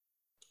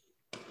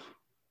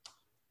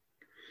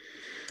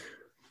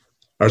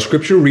Our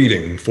scripture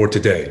reading for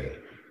today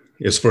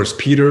is 1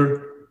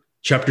 Peter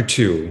chapter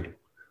 2,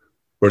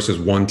 verses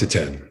 1 to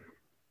 10.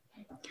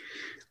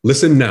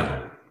 Listen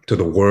now to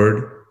the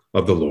word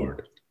of the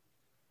Lord.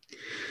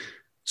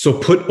 So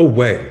put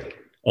away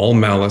all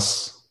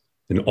malice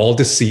and all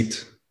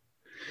deceit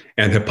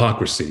and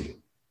hypocrisy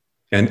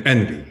and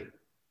envy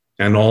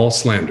and all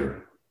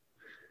slander.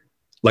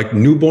 Like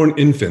newborn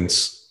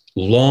infants,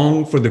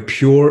 long for the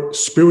pure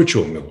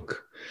spiritual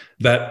milk,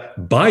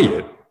 that by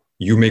it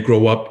you may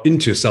grow up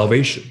into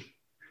salvation,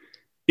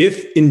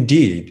 if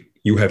indeed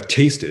you have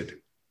tasted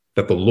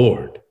that the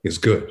Lord is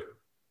good.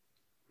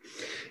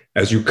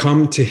 As you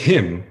come to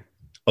him,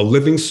 a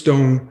living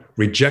stone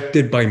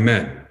rejected by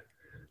men,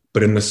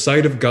 but in the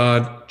sight of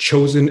God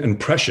chosen and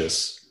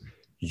precious,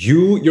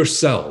 you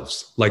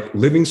yourselves, like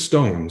living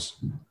stones,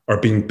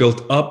 are being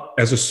built up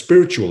as a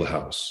spiritual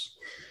house,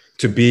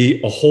 to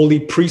be a holy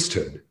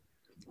priesthood,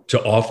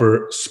 to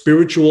offer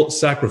spiritual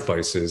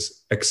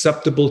sacrifices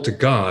acceptable to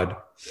God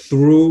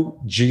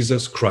through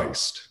Jesus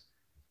Christ.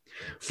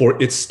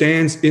 For it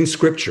stands in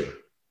Scripture,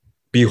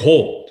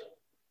 behold,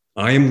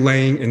 I am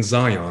laying in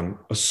Zion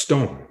a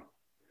stone,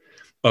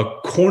 a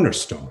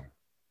cornerstone,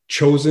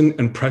 chosen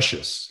and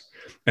precious,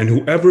 and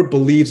whoever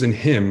believes in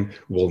him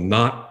will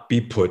not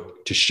be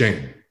put to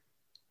shame.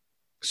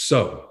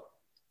 So,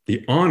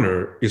 the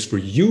honor is for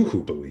you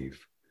who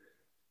believe,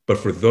 but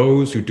for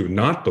those who do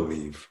not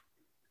believe,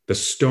 the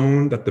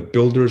stone that the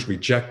builders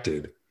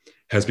rejected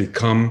has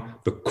become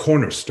the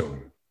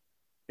cornerstone,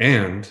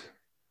 and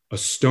a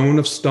stone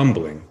of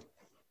stumbling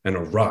and a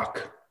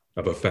rock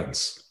of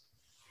offense.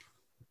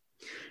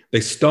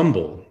 They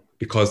stumble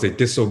because they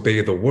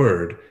disobey the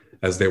word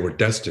as they were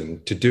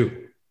destined to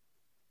do.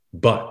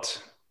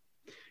 But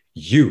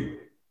you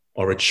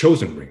are a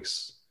chosen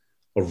race,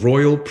 a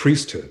royal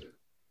priesthood,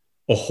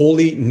 a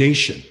holy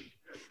nation,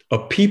 a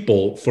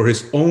people for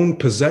his own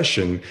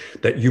possession,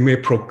 that you may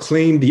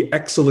proclaim the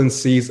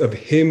excellencies of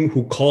him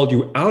who called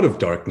you out of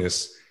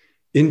darkness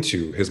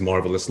into his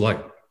marvelous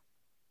light.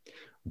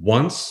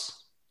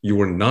 Once you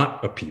were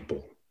not a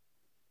people,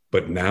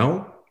 but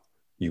now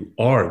you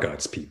are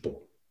God's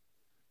people.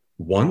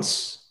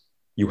 Once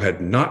you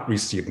had not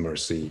received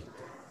mercy,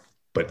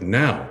 but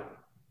now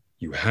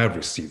you have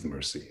received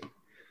mercy.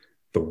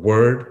 The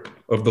word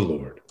of the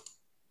Lord.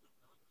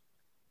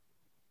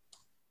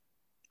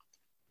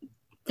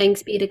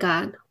 Thanks be to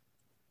God.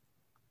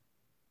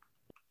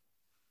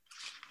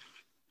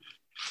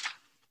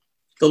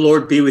 The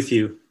Lord be with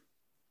you.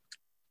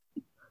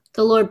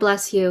 The Lord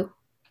bless you.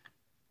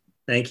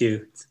 Thank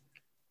you.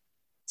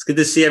 It's good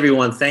to see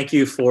everyone. Thank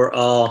you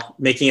for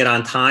making it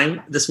on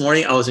time this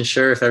morning. I wasn't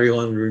sure if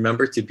everyone would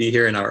remember to be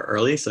here an hour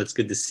early, so it's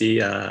good to see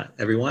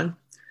everyone.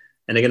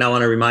 And again, I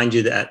want to remind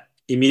you that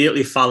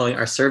immediately following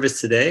our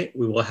service today,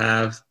 we will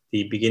have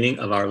the beginning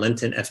of our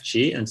Lenten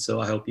FG, and so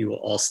I hope you will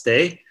all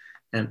stay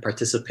and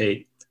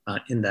participate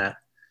in that.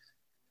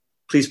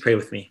 Please pray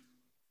with me.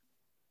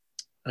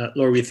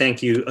 Lord, we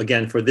thank you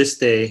again for this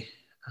day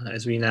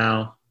as we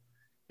now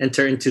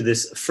enter into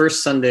this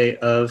first Sunday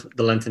of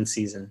the Lenten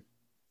season.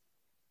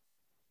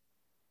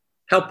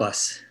 Help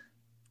us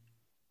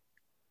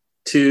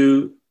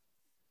to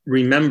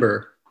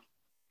remember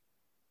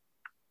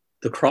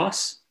the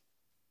cross,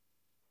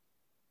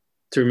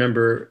 to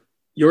remember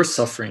your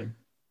suffering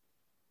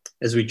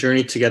as we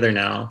journey together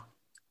now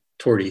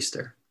toward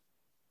Easter.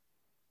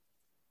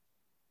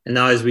 And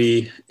now as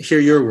we hear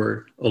your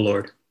word, O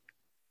Lord,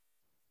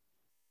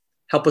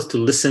 help us to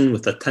listen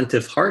with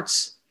attentive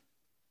hearts,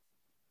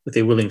 with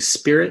a willing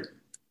spirit,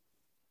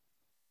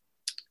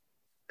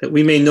 that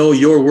we may know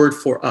your word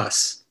for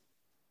us,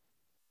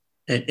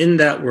 and in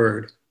that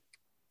word,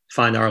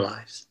 find our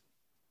lives.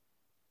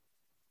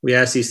 We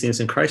ask these things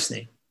in Christ's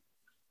name.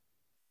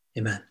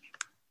 Amen.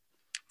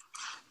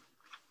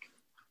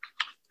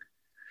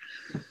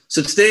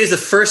 So today is the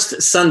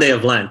first Sunday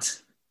of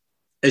Lent.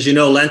 As you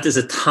know, Lent is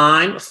a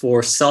time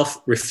for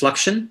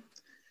self-reflection,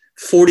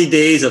 40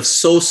 days of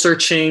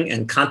soul-searching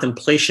and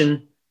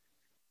contemplation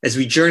as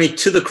we journey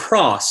to the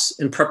cross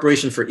in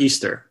preparation for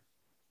Easter.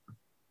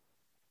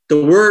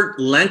 The word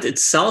Lent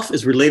itself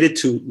is related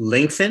to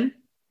lengthen,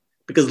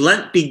 because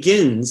Lent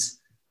begins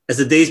as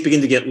the days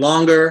begin to get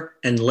longer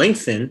and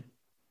lengthen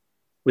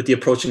with the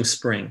approaching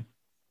spring.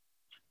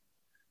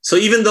 So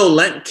even though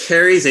Lent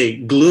carries a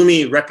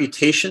gloomy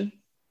reputation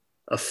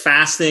of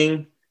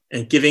fasting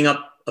and giving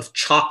up of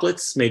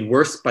chocolates made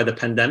worse by the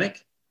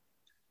pandemic,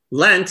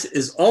 Lent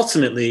is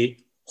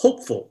ultimately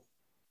hopeful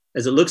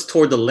as it looks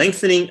toward the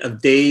lengthening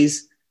of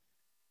days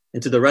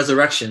into the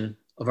resurrection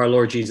of our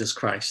Lord Jesus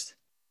Christ.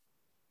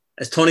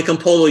 As Tony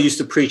Campolo used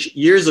to preach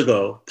years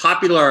ago,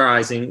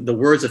 popularizing the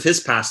words of his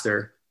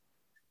pastor,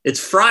 it's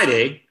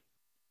Friday,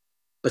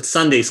 but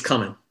Sunday's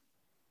coming.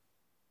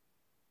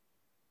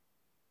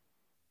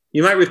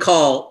 You might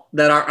recall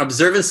that our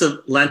observance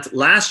of Lent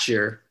last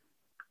year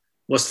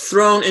was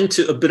thrown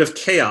into a bit of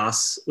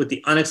chaos with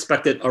the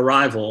unexpected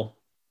arrival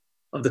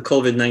of the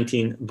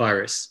COVID-19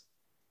 virus.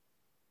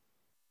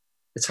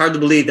 It's hard to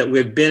believe that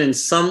we've been in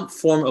some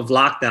form of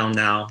lockdown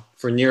now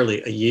for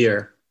nearly a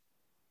year.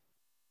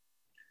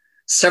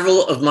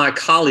 Several of my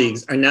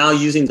colleagues are now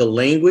using the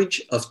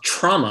language of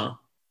trauma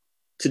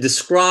to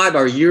describe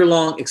our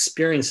year-long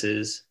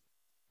experiences,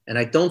 and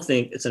I don't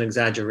think it's an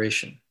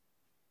exaggeration.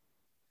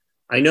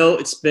 I know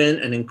it's been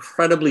an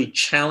incredibly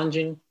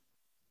challenging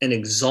and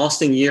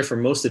exhausting year for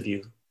most of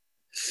you,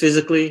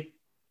 physically,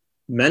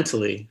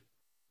 mentally,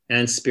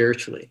 and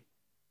spiritually.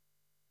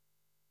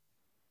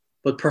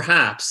 But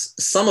perhaps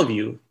some of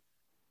you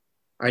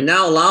are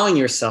now allowing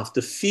yourself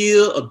to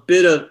feel a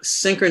bit of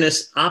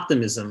synchronous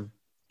optimism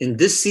in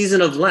this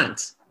season of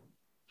Lent,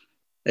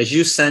 as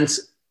you sense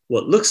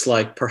what looks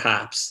like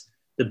perhaps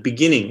the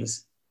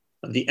beginnings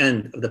of the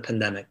end of the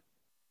pandemic.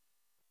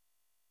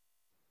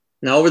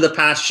 Now, over the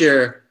past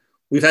year,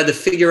 we've had to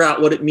figure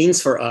out what it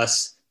means for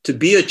us to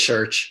be a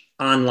church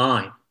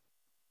online.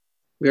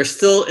 We are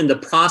still in the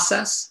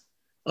process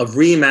of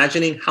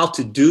reimagining how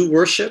to do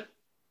worship,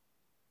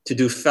 to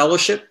do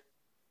fellowship,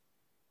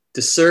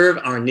 to serve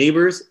our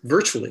neighbors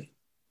virtually.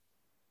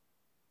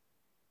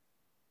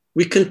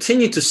 We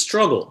continue to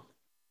struggle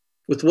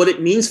with what it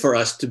means for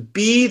us to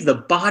be the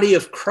body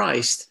of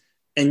Christ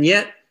and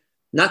yet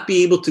not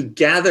be able to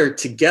gather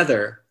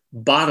together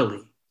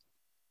bodily.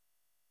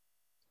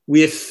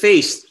 We have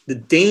faced the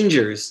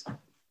dangers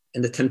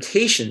and the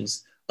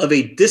temptations of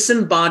a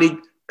disembodied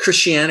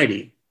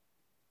Christianity,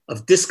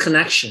 of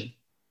disconnection,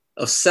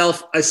 of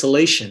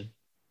self-isolation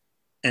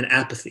and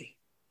apathy.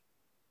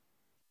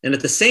 And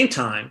at the same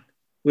time,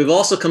 we've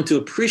also come to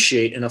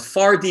appreciate in a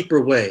far deeper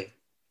way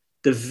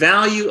the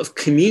value of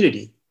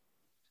community,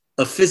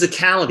 of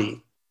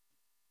physicality,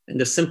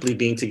 and of simply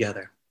being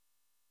together.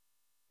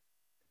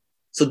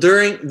 So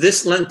during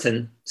this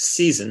Lenten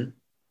season,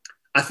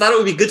 I thought it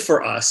would be good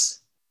for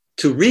us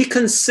to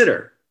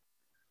reconsider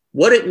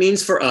what it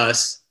means for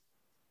us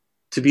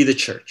to be the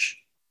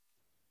church.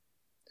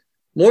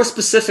 More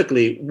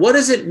specifically, what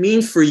does it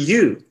mean for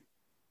you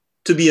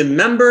to be a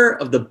member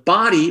of the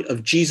body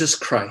of Jesus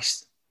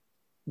Christ,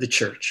 the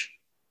church?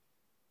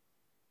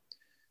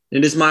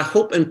 It is my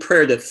hope and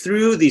prayer that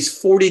through these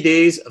 40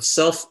 days of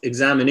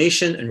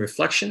self-examination and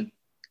reflection,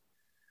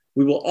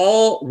 we will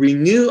all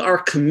renew our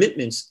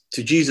commitments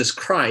to Jesus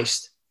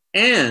Christ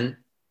and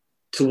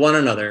to one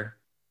another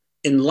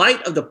in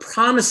light of the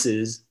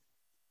promises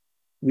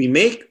we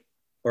make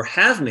or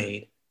have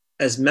made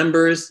as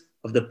members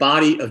of the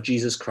body of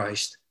Jesus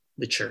Christ,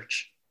 the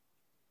church.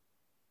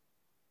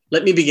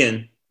 Let me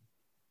begin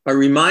by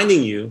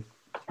reminding you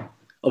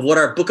of what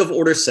our Book of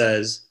Order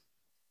says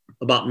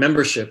about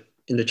membership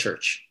in the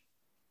church.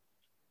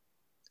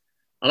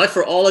 I'd like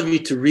for all of you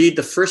to read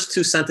the first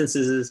two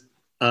sentences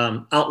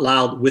out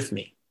loud with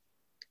me.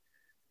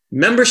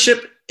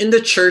 Membership in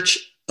the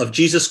Church of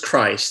Jesus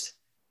Christ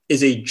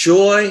is a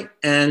joy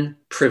and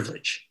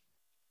privilege.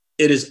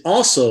 It is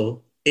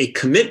also a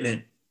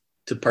commitment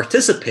to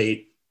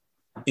participate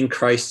in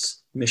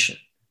Christ's mission.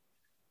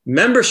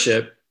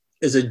 Membership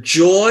is a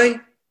joy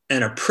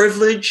and a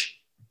privilege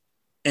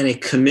and a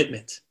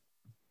commitment.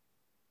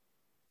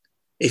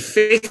 A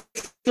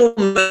faithful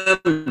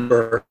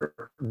member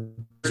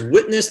bears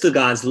witness to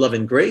God's love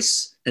and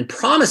grace and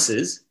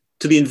promises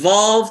to be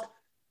involved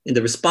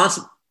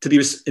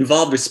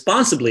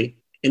responsibly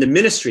in the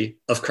ministry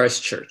of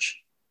Christ's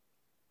church.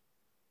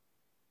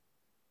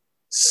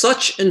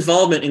 Such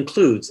involvement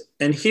includes,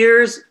 and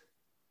here's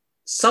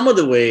some of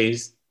the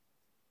ways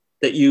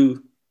that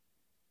you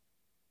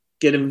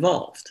get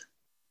involved: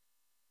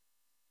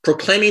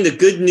 proclaiming the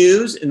good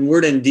news in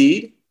word and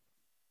deed,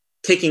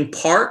 taking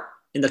part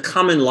in the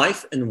common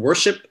life and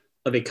worship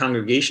of a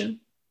congregation,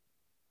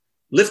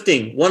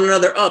 lifting one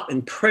another up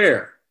in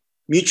prayer,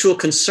 mutual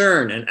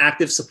concern, and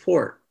active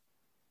support,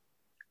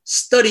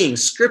 studying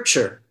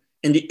scripture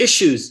and the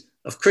issues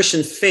of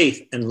Christian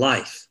faith and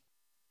life,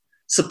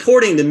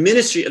 supporting the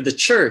ministry of the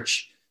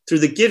church through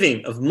the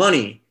giving of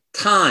money,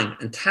 time,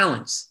 and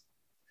talents,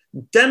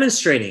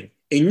 demonstrating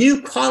a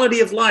new quality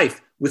of life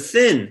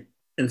within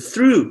and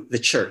through the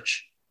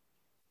church,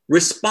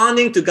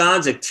 responding to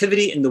God's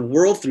activity in the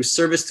world through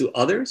service to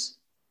others,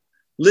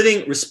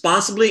 living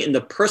responsibly in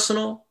the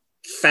personal,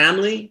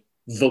 family,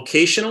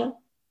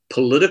 vocational,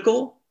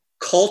 political,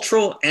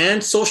 cultural,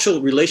 and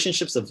social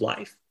relationships of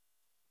life,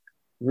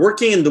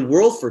 working in the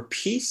world for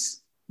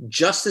peace,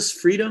 justice,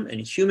 freedom,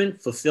 and human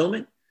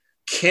fulfillment,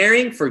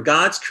 caring for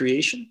God's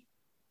creation,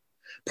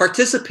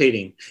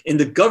 participating in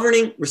the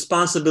governing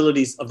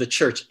responsibilities of the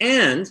church,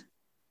 and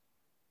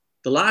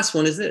the last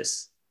one is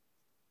this: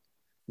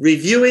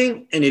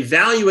 reviewing and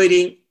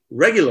evaluating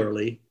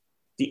regularly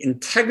the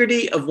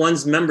integrity of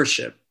one's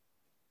membership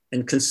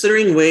and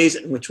considering ways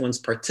in which one's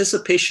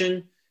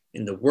participation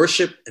in the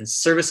worship and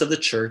service of the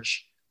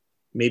church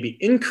may be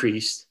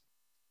increased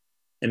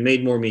and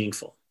made more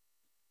meaningful.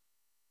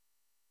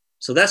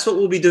 So that's what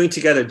we'll be doing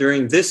together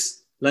during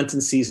this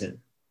Lenten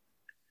season: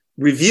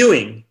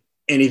 reviewing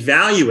and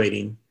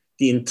evaluating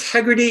the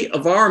integrity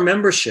of our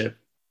membership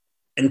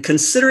and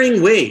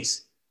considering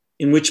ways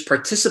in which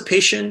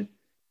participation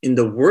in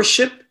the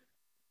worship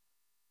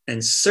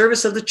and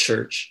service of the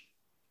church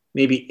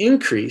may be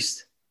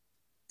increased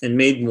and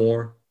made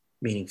more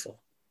meaningful.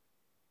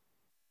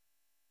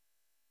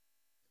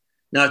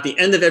 Now, at the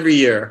end of every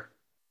year,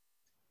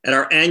 at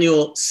our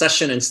annual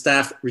session and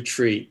staff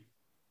retreat,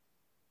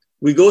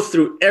 we go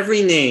through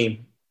every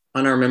name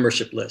on our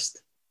membership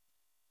list.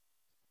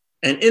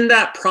 And in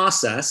that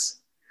process,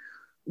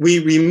 we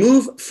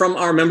remove from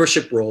our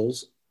membership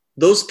rolls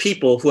those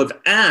people who have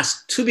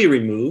asked to be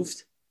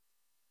removed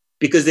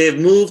because they have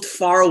moved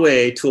far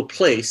away to a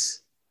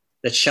place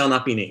that shall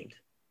not be named.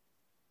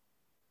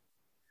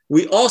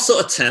 We also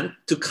attempt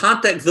to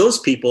contact those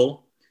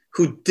people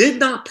who did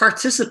not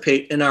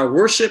participate in our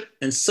worship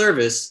and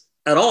service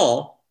at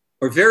all,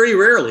 or very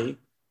rarely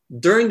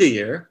during the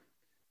year,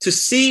 to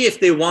see if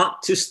they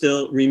want to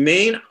still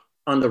remain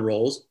on the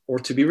rolls or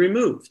to be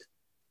removed.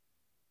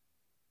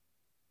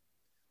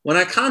 When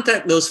I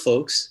contact those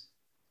folks,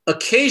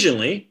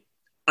 occasionally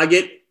I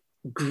get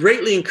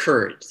greatly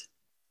encouraged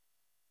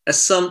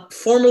as some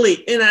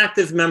formerly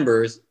inactive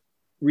members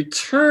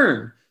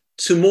return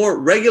to more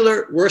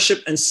regular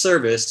worship and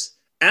service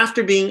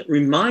after being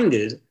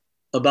reminded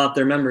about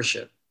their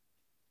membership.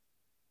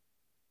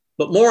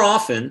 But more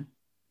often,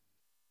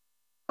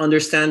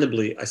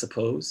 understandably, I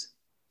suppose,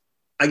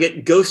 I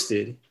get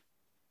ghosted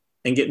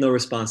and get no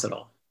response at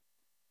all.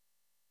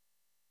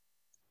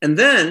 And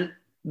then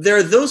there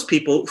are those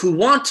people who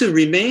want to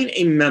remain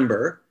a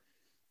member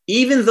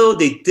even though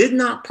they did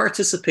not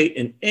participate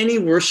in any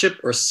worship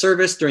or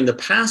service during the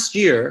past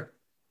year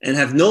and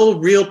have no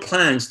real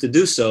plans to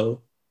do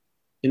so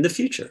in the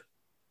future.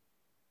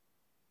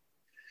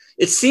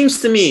 It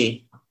seems to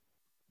me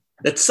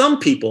that some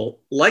people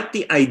like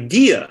the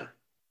idea,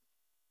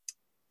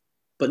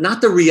 but not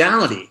the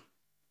reality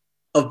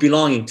of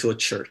belonging to a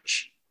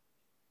church.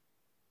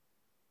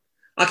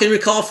 I can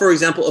recall, for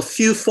example, a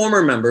few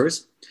former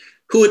members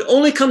who would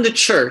only come to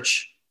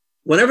church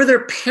whenever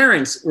their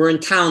parents were in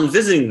town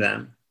visiting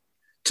them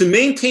to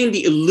maintain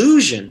the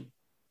illusion,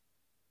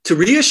 to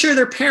reassure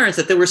their parents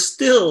that they were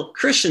still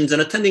Christians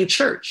and attending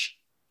church,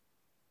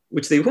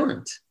 which they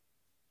weren't.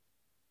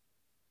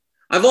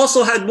 I've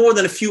also had more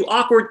than a few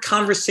awkward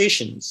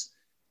conversations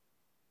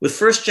with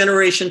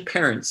first-generation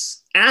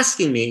parents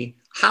asking me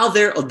how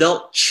their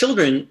adult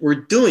children were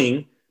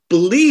doing,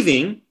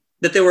 believing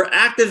that they were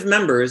active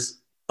members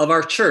of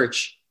our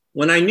church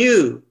when I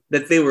knew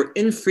that they were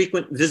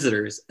infrequent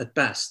visitors at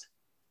best.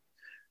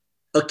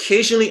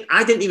 Occasionally,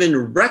 I didn't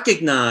even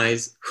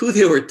recognize who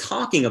they were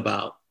talking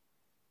about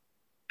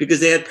because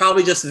they had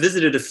probably just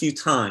visited a few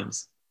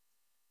times.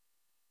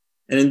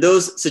 And in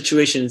those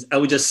situations, I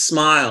would just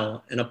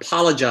smile and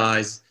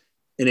apologize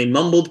in a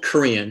mumbled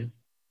Korean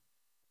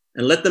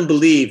and let them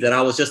believe that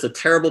I was just a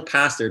terrible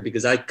pastor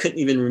because I couldn't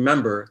even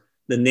remember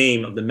the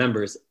name of the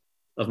members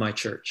of my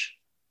church.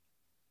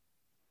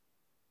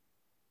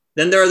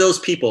 Then there are those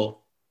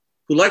people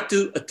who like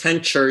to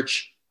attend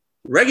church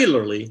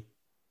regularly,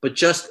 but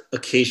just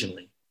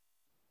occasionally.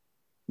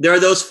 There are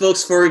those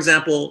folks, for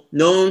example,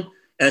 known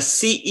as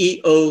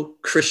CEO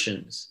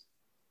Christians.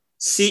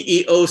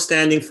 CEO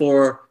standing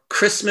for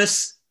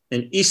Christmas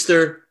and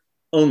Easter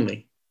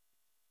only.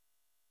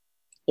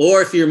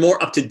 Or if you're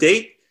more up to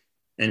date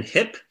and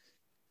hip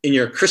in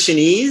your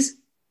Christianese,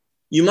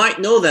 you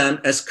might know them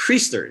as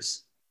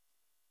Creasters,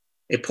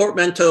 a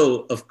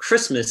portmanteau of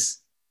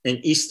Christmas and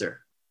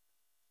Easter.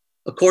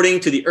 According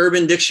to the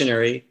Urban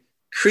Dictionary,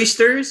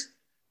 Creasters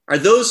are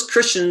those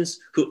Christians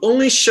who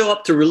only show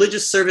up to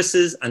religious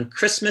services on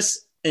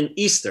Christmas and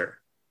Easter,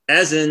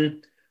 as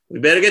in, we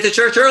better get to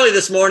church early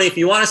this morning if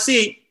you want a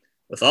seat.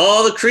 With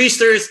all the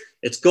Creasters,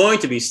 it's going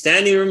to be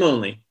standing room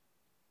only.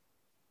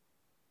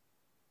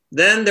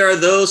 Then there are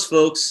those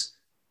folks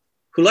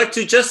who like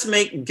to just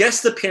make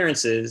guest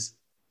appearances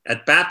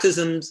at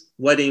baptisms,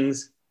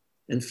 weddings,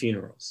 and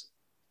funerals.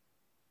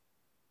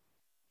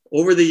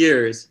 Over the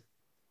years,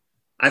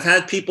 I've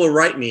had people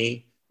write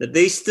me that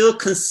they still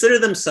consider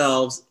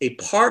themselves a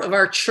part of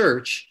our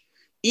church,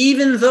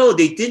 even though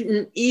they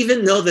didn't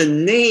even know the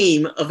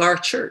name of our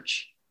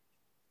church.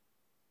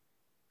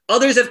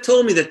 Others have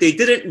told me that they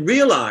didn't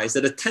realize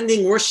that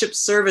attending worship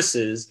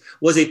services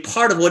was a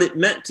part of what it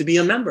meant to be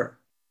a member.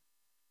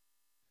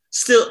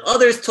 Still,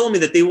 others told me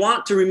that they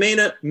want to remain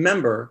a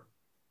member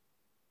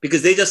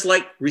because they just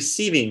like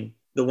receiving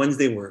the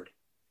Wednesday word.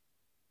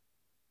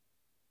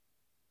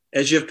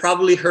 As you have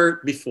probably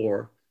heard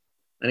before,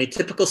 on a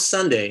typical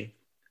Sunday,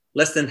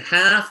 less than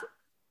half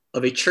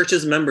of a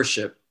church's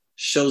membership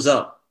shows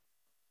up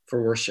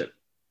for worship.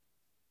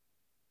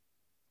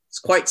 It's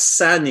quite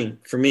saddening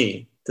for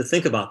me to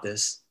think about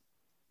this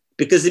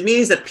because it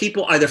means that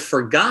people either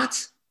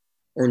forgot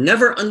or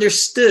never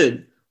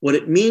understood what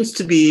it means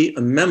to be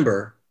a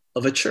member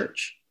of a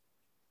church.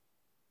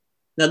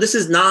 Now, this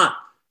is not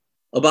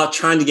about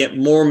trying to get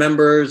more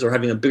members or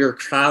having a bigger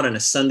crowd in a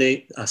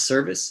Sunday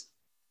service.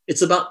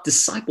 It's about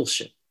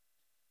discipleship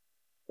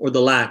or the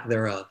lack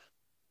thereof.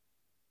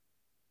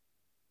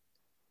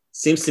 It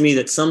seems to me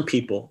that some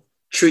people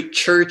treat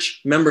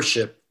church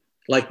membership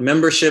like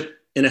membership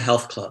in a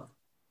health club,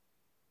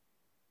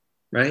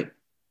 right?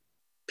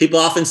 People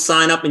often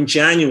sign up in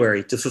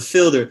January to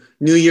fulfill their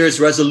New Year's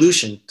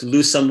resolution to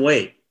lose some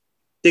weight.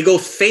 They go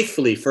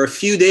faithfully for a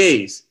few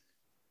days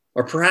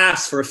or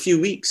perhaps for a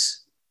few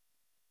weeks.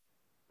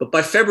 But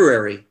by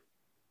February,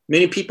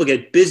 many people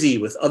get busy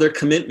with other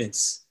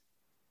commitments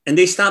and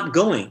they stop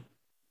going,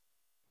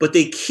 but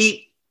they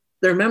keep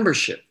their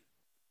membership.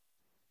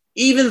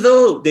 Even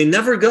though they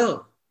never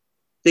go,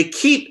 they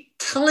keep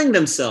telling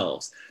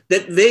themselves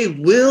that they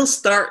will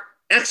start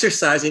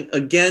exercising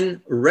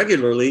again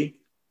regularly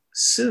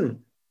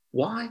soon.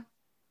 Why?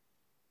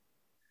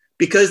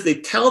 Because they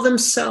tell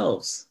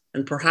themselves,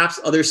 and perhaps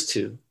others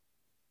too,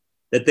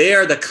 that they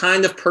are the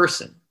kind of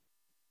person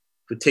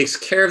who takes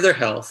care of their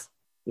health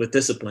with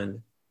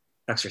disciplined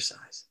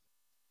exercise.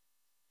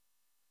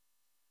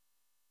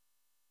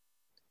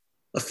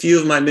 A few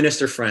of my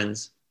minister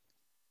friends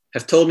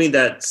have told me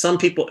that some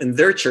people in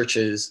their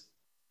churches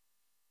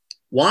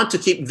want to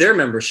keep their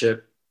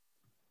membership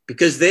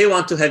because they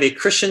want to have a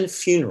Christian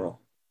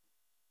funeral,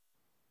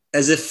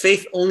 as if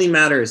faith only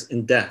matters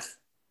in death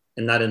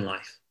and not in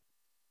life.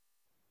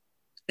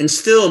 And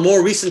still, a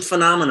more recent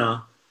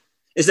phenomena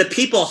is that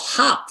people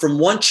hop from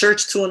one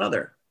church to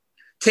another,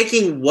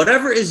 taking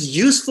whatever is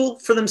useful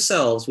for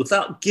themselves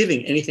without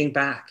giving anything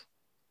back.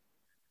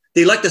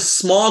 They like the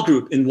small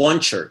group in one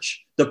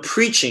church, the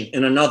preaching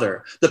in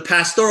another, the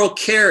pastoral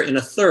care in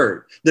a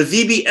third, the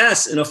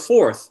VBS in a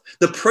fourth,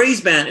 the praise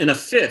band in a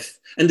fifth,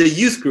 and the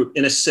youth group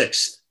in a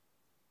sixth.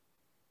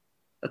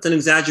 That's an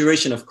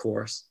exaggeration, of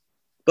course,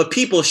 but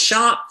people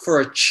shop for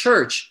a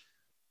church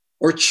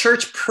or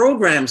church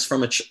programs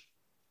from a church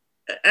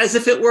as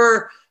if it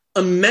were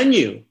a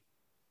menu,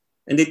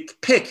 and they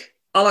pick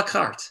a la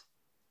carte.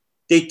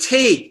 They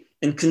take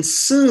and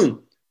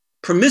consume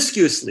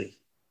promiscuously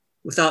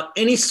without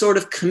any sort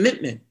of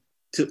commitment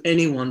to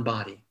any one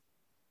body.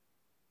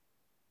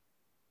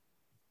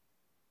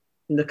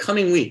 In the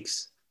coming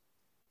weeks,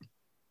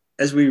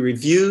 as we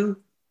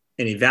review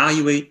and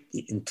evaluate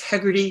the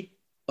integrity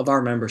of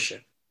our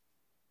membership,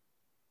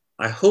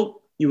 I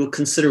hope you will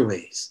consider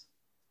ways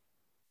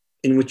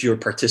in which your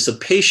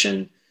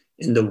participation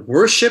in the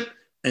worship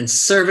and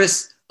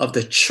service of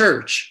the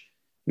church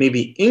may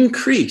be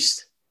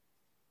increased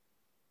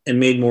and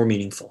made more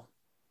meaningful.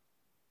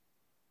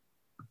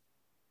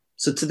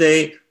 So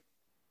today,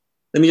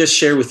 let me just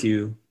share with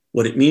you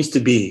what it means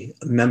to be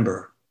a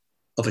member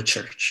of a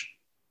church.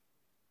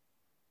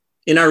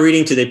 In our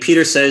reading today,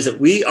 Peter says that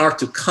we are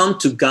to come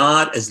to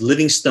God as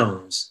living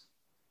stones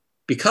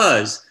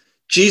because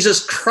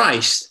Jesus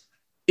Christ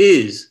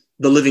is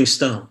the living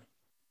stone.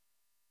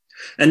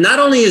 And not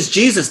only is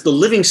Jesus the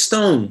living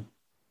stone,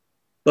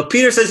 but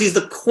Peter says he's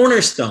the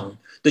cornerstone,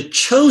 the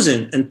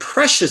chosen and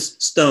precious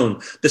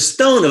stone, the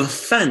stone of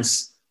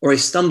offense or a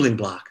stumbling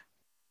block.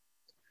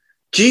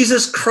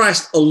 Jesus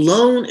Christ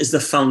alone is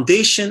the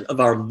foundation of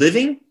our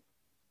living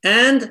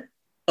and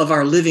of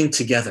our living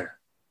together.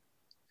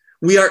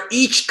 We are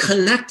each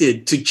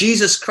connected to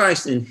Jesus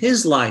Christ in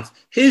his life,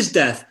 his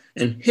death,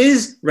 and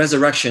his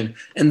resurrection,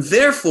 and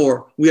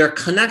therefore we are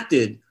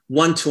connected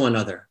one to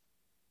another.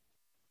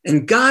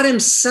 And God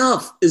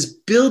himself is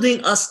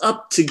building us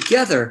up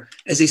together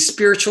as a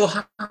spiritual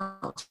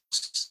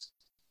house.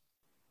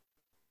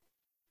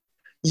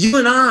 You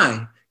and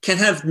I can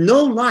have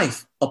no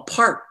life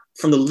apart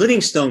from the living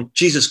stone,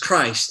 Jesus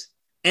Christ,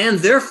 and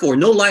therefore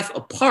no life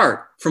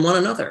apart from one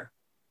another.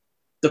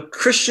 The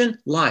Christian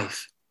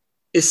life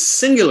is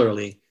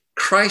singularly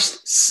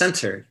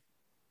Christ-centered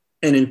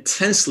and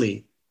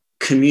intensely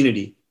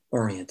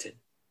community-oriented.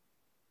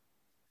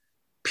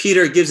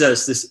 Peter gives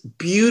us this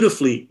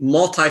beautifully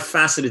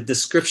multifaceted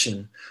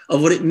description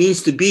of what it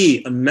means to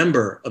be a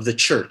member of the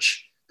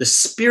church, the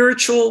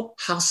spiritual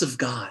house of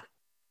God.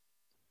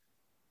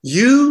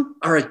 You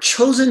are a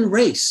chosen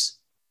race,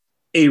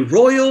 a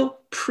royal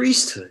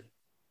priesthood,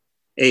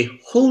 a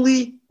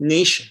holy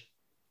nation,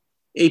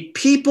 a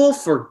people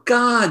for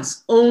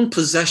God's own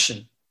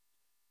possession.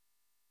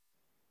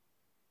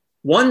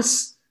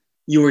 Once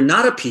you were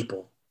not a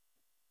people,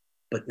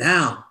 but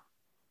now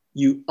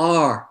you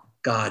are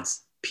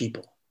God's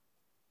people.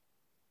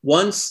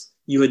 Once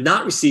you had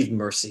not received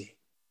mercy,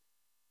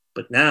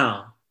 but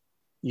now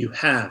you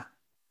have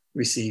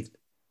received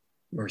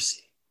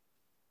mercy.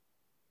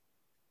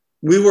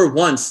 We were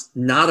once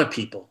not a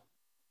people,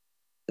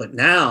 but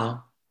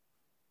now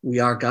we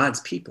are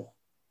God's people.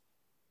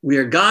 We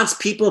are God's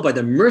people by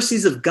the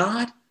mercies of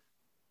God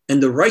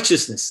and the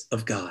righteousness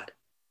of God.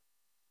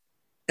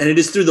 And it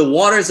is through the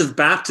waters of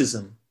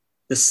baptism,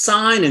 the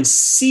sign and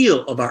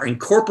seal of our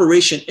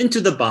incorporation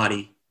into the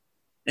body.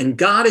 And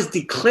God has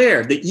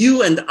declared that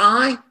you and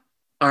I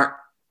are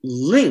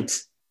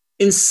linked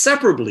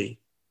inseparably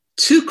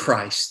to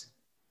Christ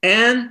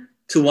and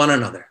to one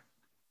another.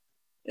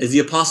 As the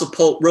Apostle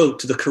Paul wrote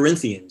to the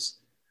Corinthians,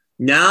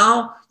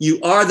 now you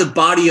are the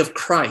body of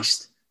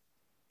Christ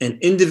and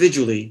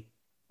individually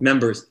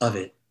members of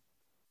it.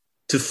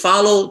 To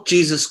follow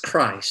Jesus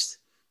Christ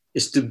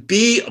is to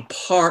be a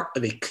part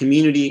of a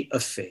community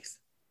of faith.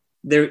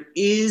 There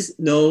is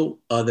no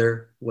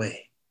other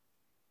way.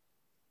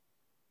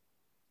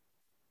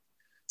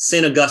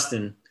 St.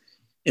 Augustine,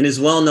 in his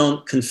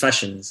well-known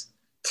Confessions,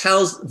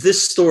 tells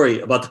this story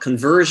about the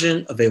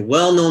conversion of a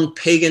well-known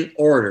pagan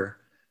orator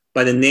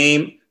by the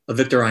name of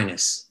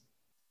Victorinus.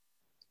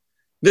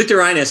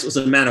 Victorinus was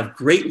a man of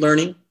great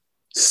learning,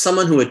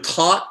 someone who had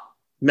taught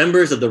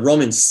members of the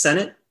Roman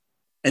Senate,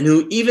 and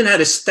who even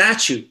had a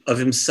statue of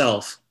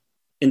himself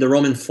in the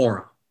Roman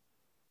Forum.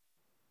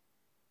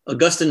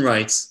 Augustine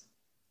writes,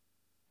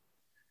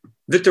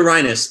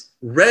 Victorinus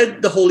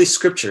read the Holy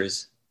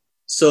Scriptures,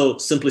 so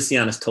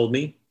Simplicianus told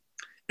me,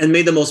 and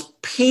made the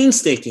most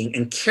painstaking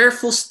and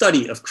careful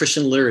study of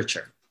Christian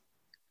literature.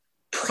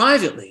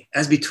 Privately,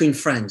 as between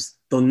friends,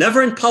 though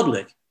never in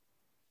public,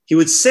 he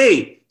would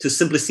say to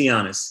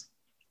Simplicianus,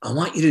 I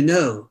want you to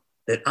know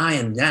that I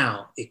am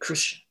now a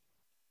Christian.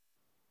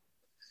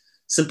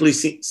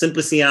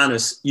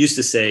 Simplicianus used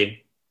to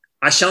say,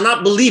 I shall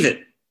not believe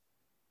it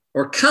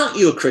or count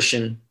you a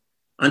Christian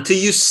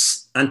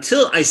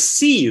until I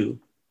see you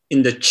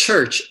in the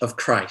church of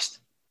Christ.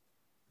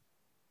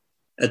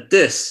 At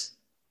this,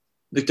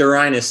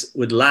 Victorinus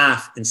would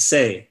laugh and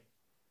say,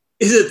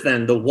 is it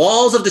then the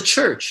walls of the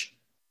church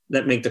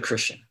that make the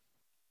Christian?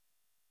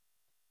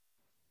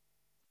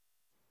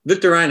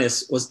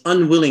 Victorinus was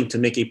unwilling to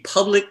make a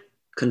public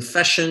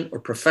confession or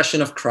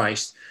profession of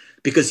Christ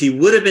because he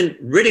would have been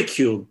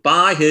ridiculed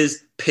by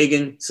his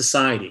pagan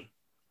society.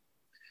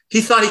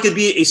 He thought he could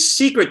be a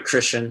secret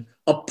Christian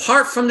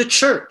apart from the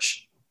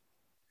church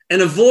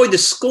and avoid the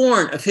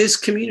scorn of his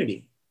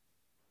community.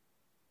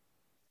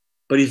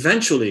 But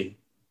eventually,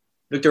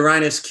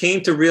 Victorinus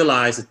came to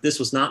realize that this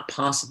was not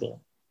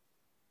possible.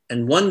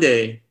 And one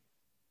day,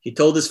 he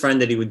told his friend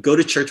that he would go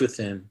to church with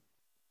him,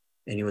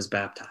 and he was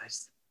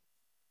baptized.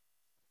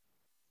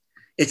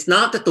 It's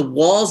not that the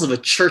walls of a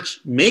church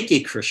make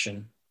a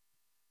Christian,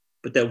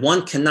 but that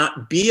one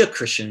cannot be a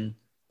Christian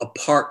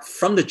apart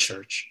from the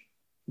church,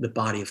 the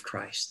body of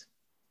Christ.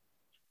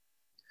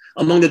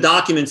 Among the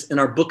documents in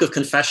our book of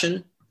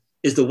confession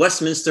is the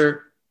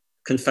Westminster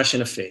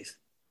Confession of Faith.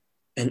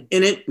 And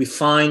in it, we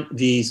find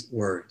these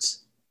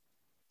words.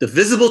 The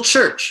visible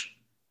church,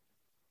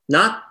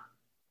 not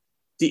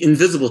the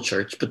invisible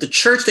church, but the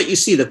church that you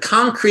see, the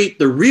concrete,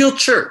 the real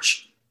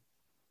church,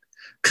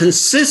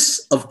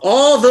 consists of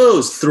all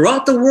those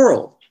throughout the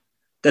world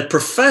that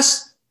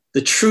profess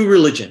the true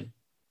religion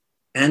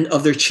and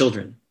of their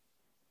children.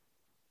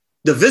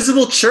 The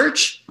visible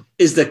church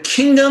is the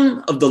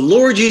kingdom of the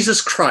Lord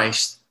Jesus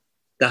Christ,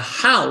 the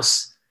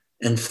house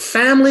and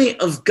family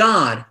of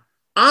God,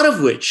 out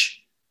of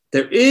which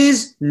there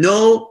is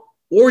no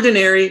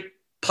ordinary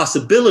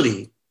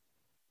possibility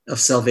of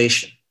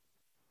salvation.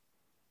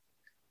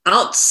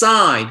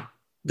 Outside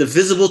the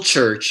visible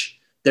church,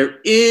 there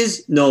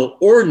is no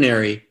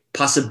ordinary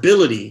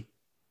possibility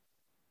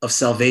of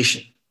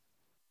salvation.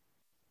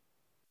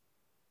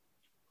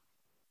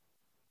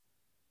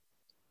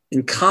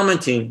 In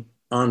commenting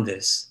on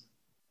this,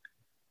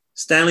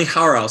 Stanley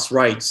Hauerwas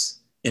writes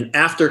in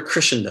After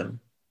Christendom,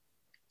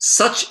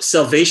 such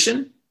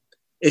salvation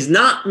is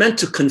not meant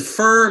to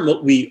confirm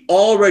what we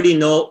already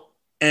know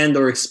and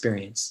or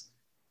experience.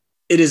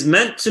 It is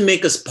meant to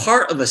make us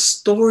part of a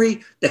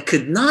story that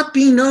could not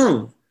be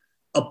known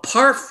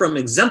apart from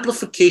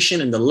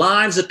exemplification in the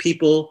lives of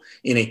people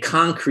in a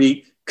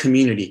concrete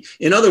community.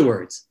 In other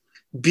words,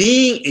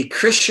 being a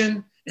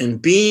Christian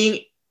and being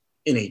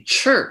in a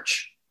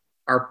church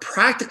are,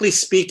 practically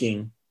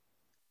speaking,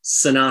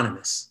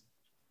 synonymous.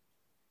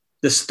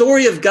 The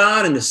story of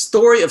God and the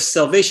story of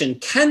salvation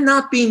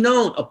cannot be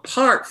known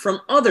apart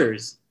from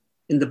others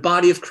in the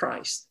body of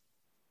Christ.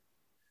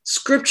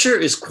 Scripture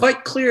is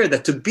quite clear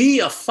that to be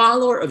a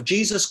follower of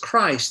Jesus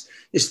Christ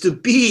is to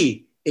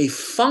be a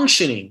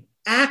functioning,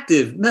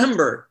 active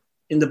member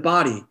in the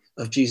body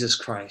of Jesus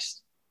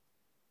Christ.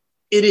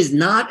 It is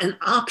not an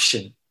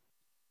option.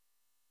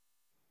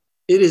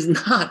 It is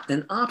not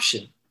an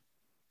option.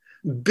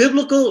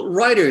 Biblical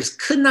writers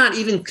could not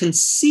even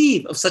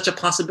conceive of such a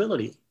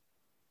possibility.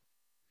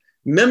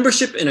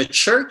 Membership in a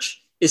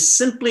church is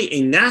simply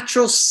a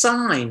natural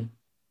sign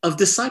of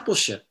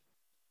discipleship.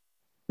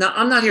 Now,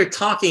 I'm not here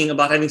talking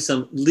about having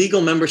some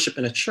legal membership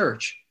in a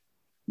church,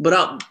 but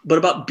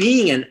about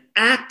being an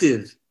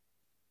active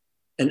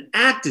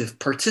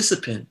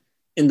participant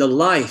in the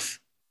life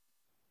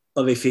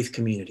of a faith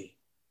community.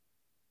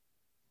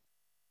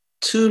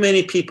 Too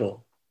many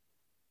people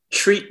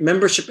treat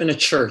membership in a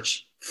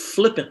church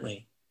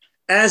flippantly,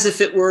 as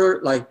if it were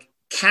like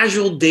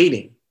casual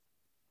dating,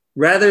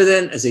 rather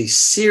than as a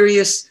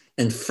serious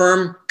and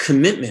firm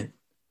commitment,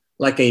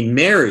 like a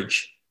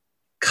marriage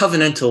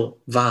covenantal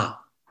vow.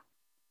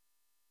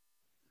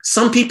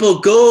 Some people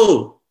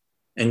go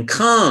and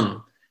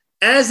come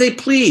as they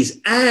please,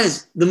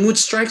 as the mood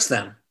strikes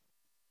them.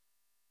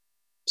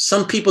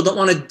 Some people don't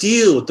want to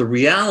deal with the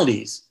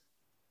realities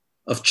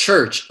of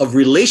church, of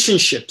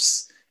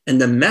relationships,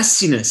 and the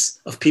messiness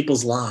of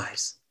people's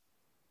lives.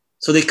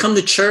 So they come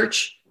to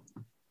church,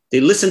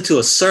 they listen to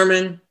a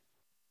sermon,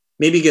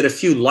 maybe get a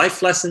few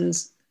life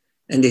lessons,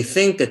 and they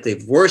think that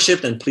they've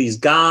worshiped and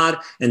pleased God,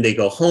 and they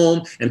go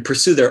home and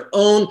pursue their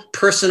own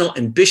personal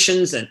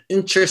ambitions and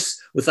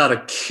interests without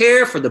a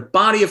care for the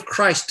body of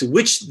Christ to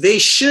which they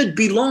should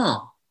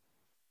belong.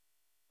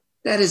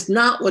 That is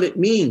not what it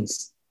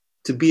means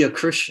to be a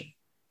Christian.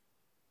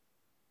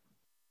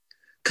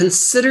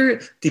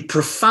 Consider the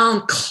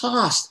profound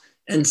cost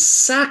and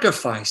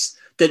sacrifice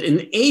that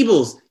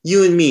enables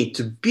you and me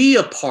to be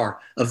a part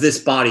of this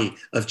body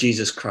of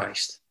Jesus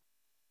Christ.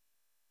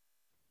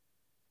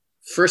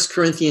 1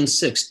 Corinthians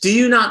 6, do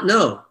you not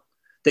know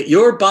that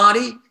your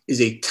body is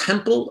a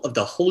temple of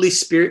the Holy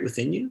Spirit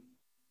within you,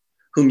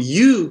 whom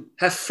you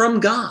have from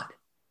God?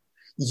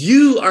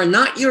 You are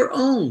not your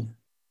own,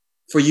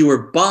 for you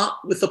were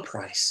bought with a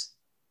price.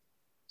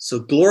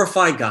 So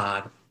glorify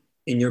God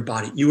in your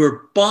body. You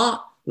were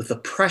bought with the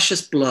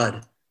precious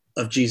blood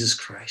of Jesus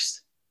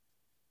Christ.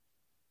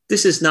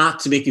 This is not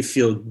to make you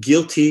feel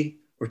guilty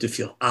or to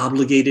feel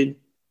obligated,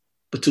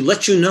 but to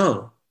let you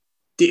know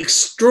the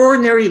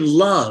extraordinary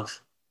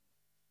love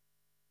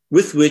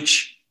with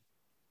which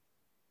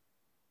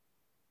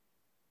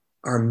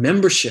our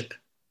membership,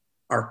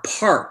 our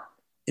part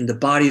in the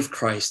body of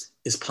Christ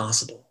is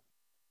possible.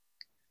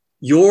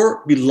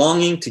 Your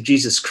belonging to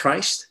Jesus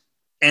Christ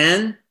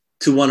and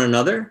to one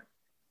another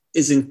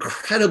is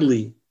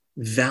incredibly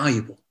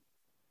valuable.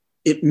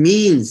 It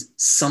means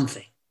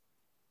something.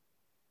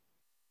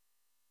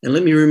 And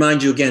let me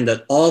remind you again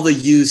that all the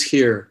yous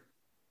here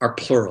are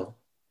plural.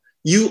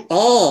 You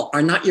all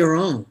are not your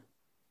own.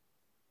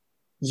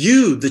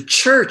 You, the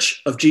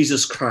church of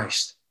Jesus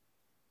Christ,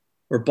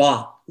 were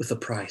bought with a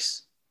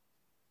price.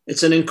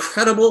 It's an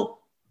incredible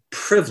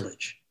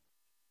privilege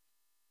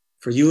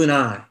for you and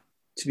I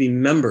to be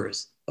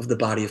members of the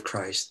body of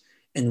Christ.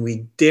 And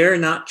we dare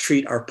not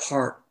treat our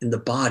part in the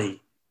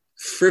body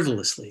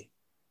frivolously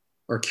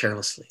or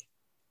carelessly.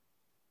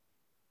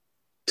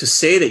 To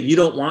say that you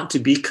don't want to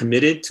be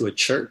committed to a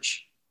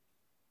church,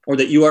 or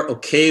that you are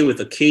okay with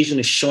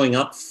occasionally showing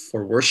up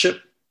for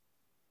worship,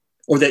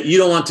 or that you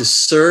don't want to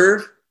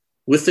serve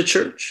with the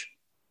church,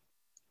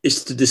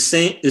 is to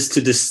disdain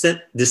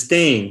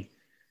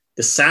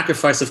the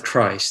sacrifice of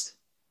Christ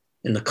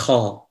and the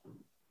call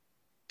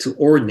to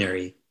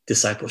ordinary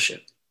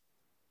discipleship.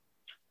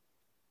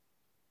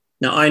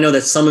 Now, I know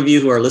that some of you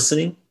who are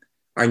listening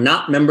are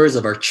not members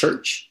of our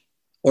church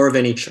or of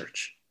any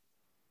church.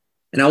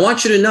 And I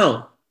want you to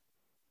know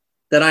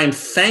that I am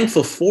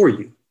thankful for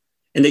you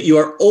and that you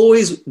are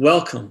always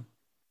welcome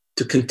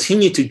to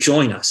continue to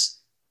join us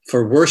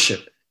for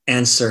worship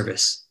and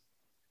service.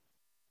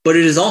 But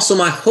it is also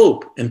my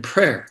hope and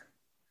prayer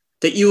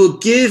that you will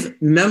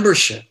give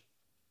membership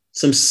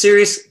some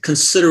serious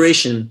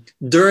consideration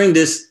during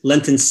this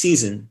Lenten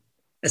season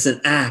as an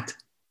act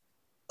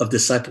of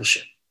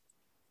discipleship.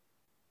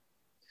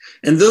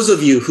 And those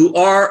of you who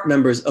are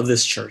members of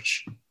this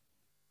church,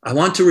 I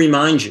want to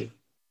remind you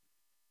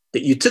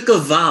that you took a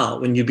vow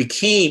when you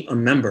became a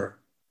member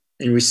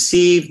and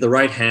received the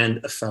right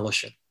hand of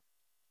fellowship.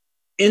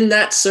 In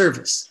that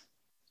service,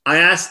 I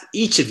asked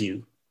each of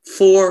you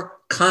 4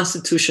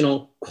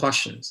 constitutional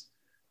questions,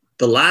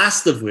 the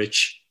last of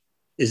which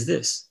is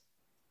this: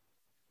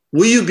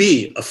 will you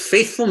be a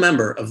faithful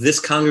member of this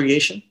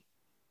congregation,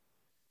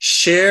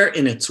 share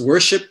in its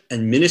worship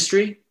and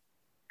ministry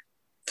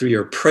through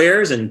your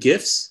prayers and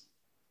gifts,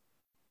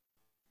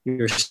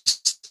 your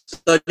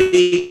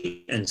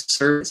study and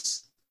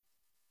service,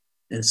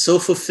 and so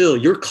fulfill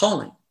your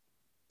calling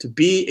to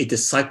be a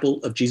disciple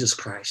of Jesus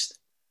Christ?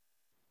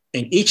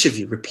 And each of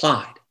you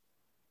replied,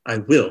 I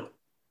will,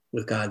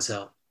 with God's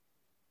help.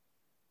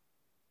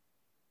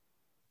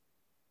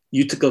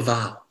 You took a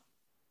vow.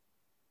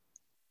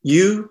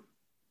 You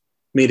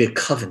made a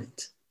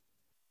covenant.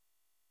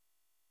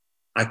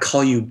 I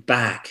call you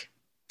back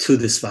to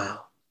this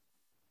vow.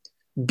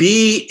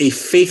 Be a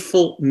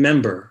faithful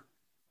member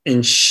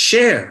and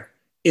share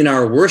in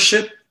our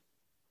worship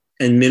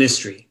and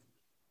ministry.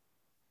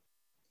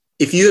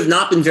 If you have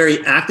not been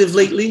very active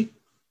lately,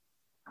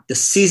 the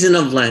season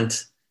of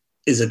Lent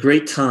is a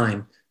great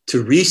time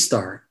to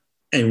restart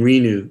and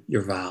renew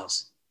your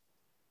vows.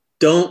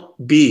 Don't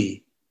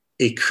be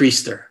a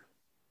creaster.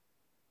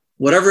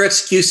 Whatever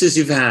excuses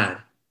you've had,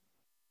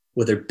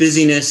 whether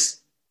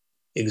busyness,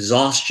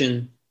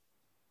 exhaustion,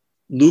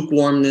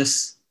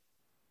 lukewarmness,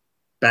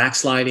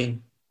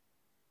 backsliding,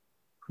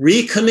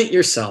 recommit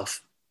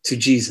yourself to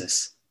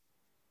Jesus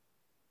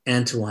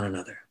and to one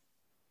another.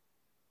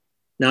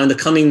 Now, in the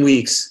coming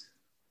weeks,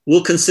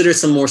 we'll consider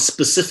some more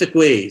specific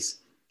ways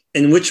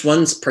in which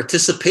one's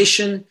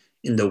participation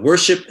in the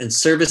worship and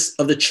service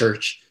of the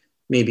church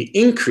may be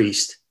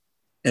increased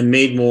and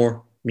made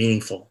more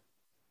meaningful.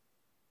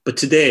 But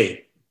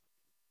today,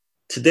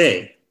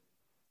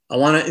 I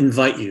want to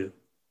invite you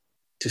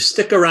to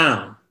stick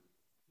around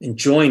and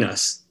join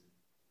us.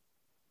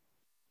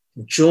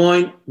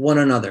 Join one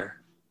another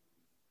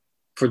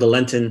for the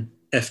Lenten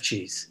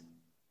FGs.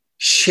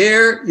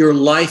 Share your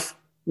life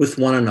with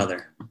one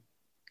another.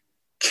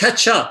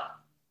 Catch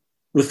up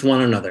with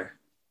one another.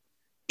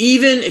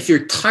 Even if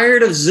you're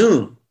tired of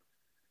Zoom,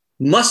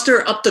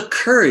 muster up the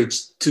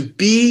courage to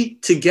be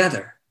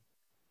together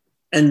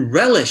and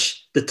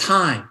relish the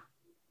time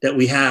that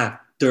we have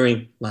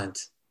during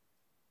Lent.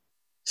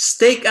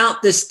 Stake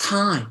out this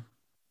time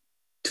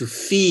to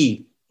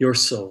feed your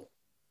soul.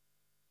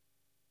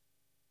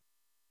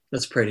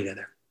 Let's pray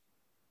together.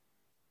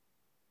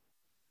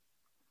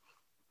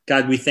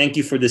 God, we thank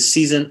you for this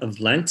season of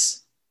Lent,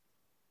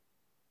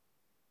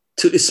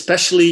 to especially